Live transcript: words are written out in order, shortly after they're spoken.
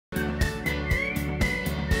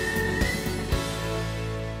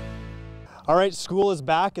All right, school is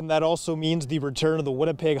back, and that also means the return of the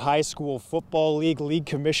Winnipeg High School Football League. League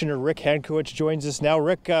Commissioner Rick Henkewich joins us now.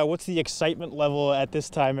 Rick, what's the excitement level at this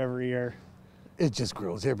time every year? It just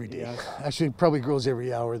grows every day. Yeah. Actually, it probably grows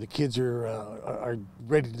every hour. The kids are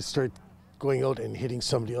ready to start going out and hitting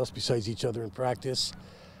somebody else besides each other in practice.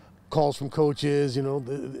 Calls from coaches, you know,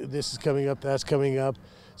 this is coming up, that's coming up.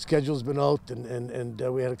 Schedule's been out, and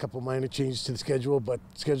we had a couple minor changes to the schedule, but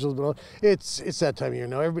schedule's been out. It's that time of year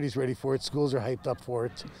now. Everybody's ready for it. Schools are hyped up for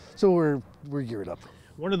it, so we're geared up.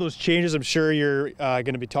 One of those changes I'm sure you're going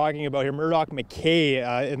to be talking about here, Murdoch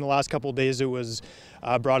McKay, in the last couple of days it was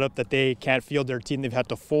brought up that they can't field their team. They've had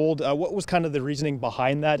to fold. What was kind of the reasoning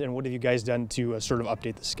behind that, and what have you guys done to sort of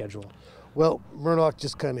update the schedule? Well, Murdoch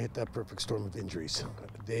just kind of hit that perfect storm of injuries.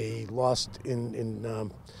 They lost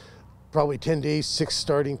in probably 10 days, 6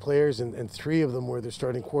 starting players, and 3 of them were their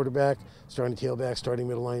starting quarterback, starting tailback, starting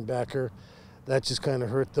middle linebacker. That just kind of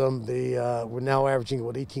hurt them. They were now averaging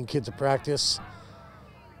about 18 kids a practice.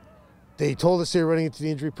 They told us they were running into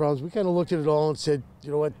the injury problems. We kind of looked at it all and said,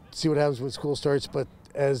 you know what, see what happens when school starts. But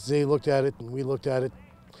as they looked at it and we looked at it,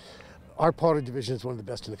 our Potter division is one of the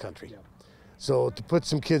best in the country. Yeah. So to put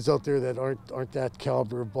some kids out there that aren't that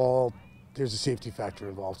caliber of ball, there's a safety factor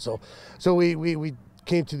involved. So we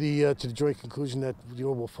came to the joint conclusion that, you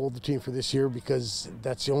know, we'll fold the team for this year because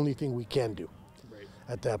that's the only thing we can do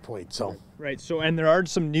at that point. So right. So, and there are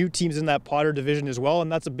some new teams in that Potter division as well,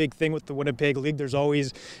 and that's a big thing with the Winnipeg League. There's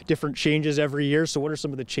always different changes every year. So what are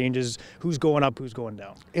some of the changes? Who's going up, who's going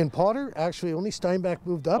down? In Potter, actually only Steinbach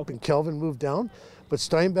moved up and Kelvin moved down. But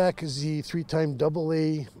Steinbach is the 3-time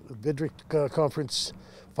AA Vidrick Conference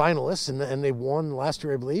finalist, and they won last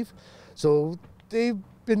year, I believe. So they've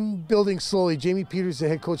been building slowly. Jamie Peters, the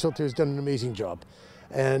head coach out there, has done an amazing job.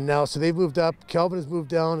 And now, so they've moved up. Kelvin has moved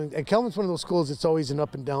down. And Kelvin's one of those schools that's always an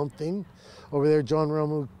up and down thing. Over there, John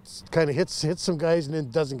Ramo kind of hits some guys and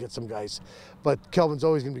then doesn't get some guys. But Kelvin's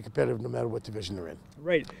always going to be competitive no matter what division they're in.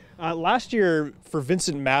 Right. Last year, for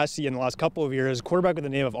Vincent Massey in the last couple of years, quarterback with the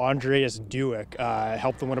name of Andreas Duick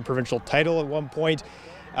helped them win a provincial title at one point.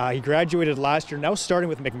 He graduated last year, now starting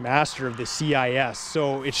with McMaster of the CIS.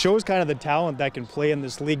 So it shows kind of the talent that can play in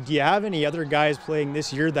this league. Do you have any other guys playing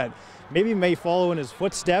this year that maybe may follow in his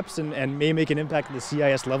footsteps and may make an impact at the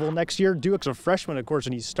CIS level next year? Duick's a freshman, of course,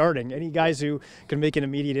 and he's starting. Any guys who can make an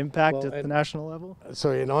immediate impact at the national level?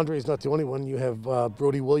 Sorry, and Andre's not the only one. You have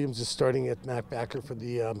Brody Williams is starting at Mac Backer for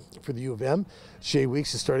the U of M. Shea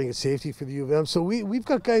Weeks is starting at safety for the U of M. So we've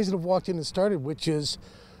got guys that have walked in and started, which is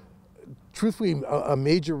truthfully a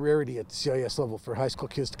major rarity at the CIS level for high school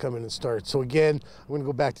kids to come in and start. So again, I'm going to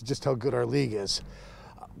go back to just how good our league is.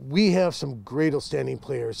 We have some great outstanding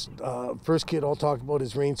players. First kid I'll talk about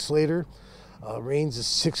is Rain Slater. Rain's a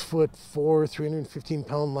 6'4",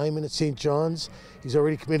 315-pound lineman at St. John's. He's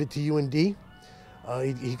already committed to UND. He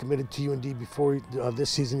committed to UND before this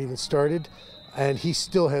season even started, and he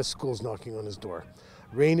still has schools knocking on his door.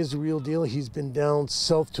 Rain is the real deal. He's been down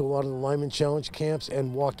south to a lot of the lineman challenge camps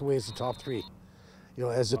and walked away as the top 3, you know,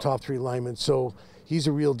 as the top 3 lineman. So he's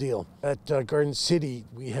a real deal. At Garden City,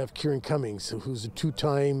 we have Kieran Cummings, who's a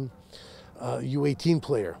 2-time U18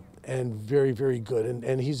 player and very, very good.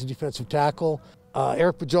 And he's a defensive tackle.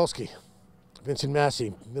 Eric Bajolski, Vincent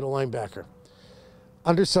Massey, middle linebacker.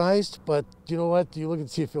 Undersized, but you know what? You look at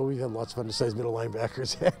the CFL, we've had lots of undersized middle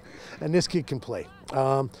linebackers, and this kid can play.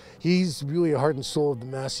 He's really a heart and soul of the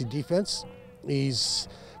Massey defense. He's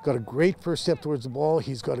got a great first step towards the ball.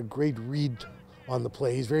 He's got a great read on the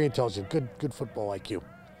play. He's very intelligent, good football IQ.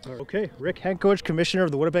 Okay, Rick Henkewich, Commissioner of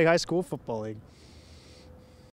the Winnipeg High School Football League.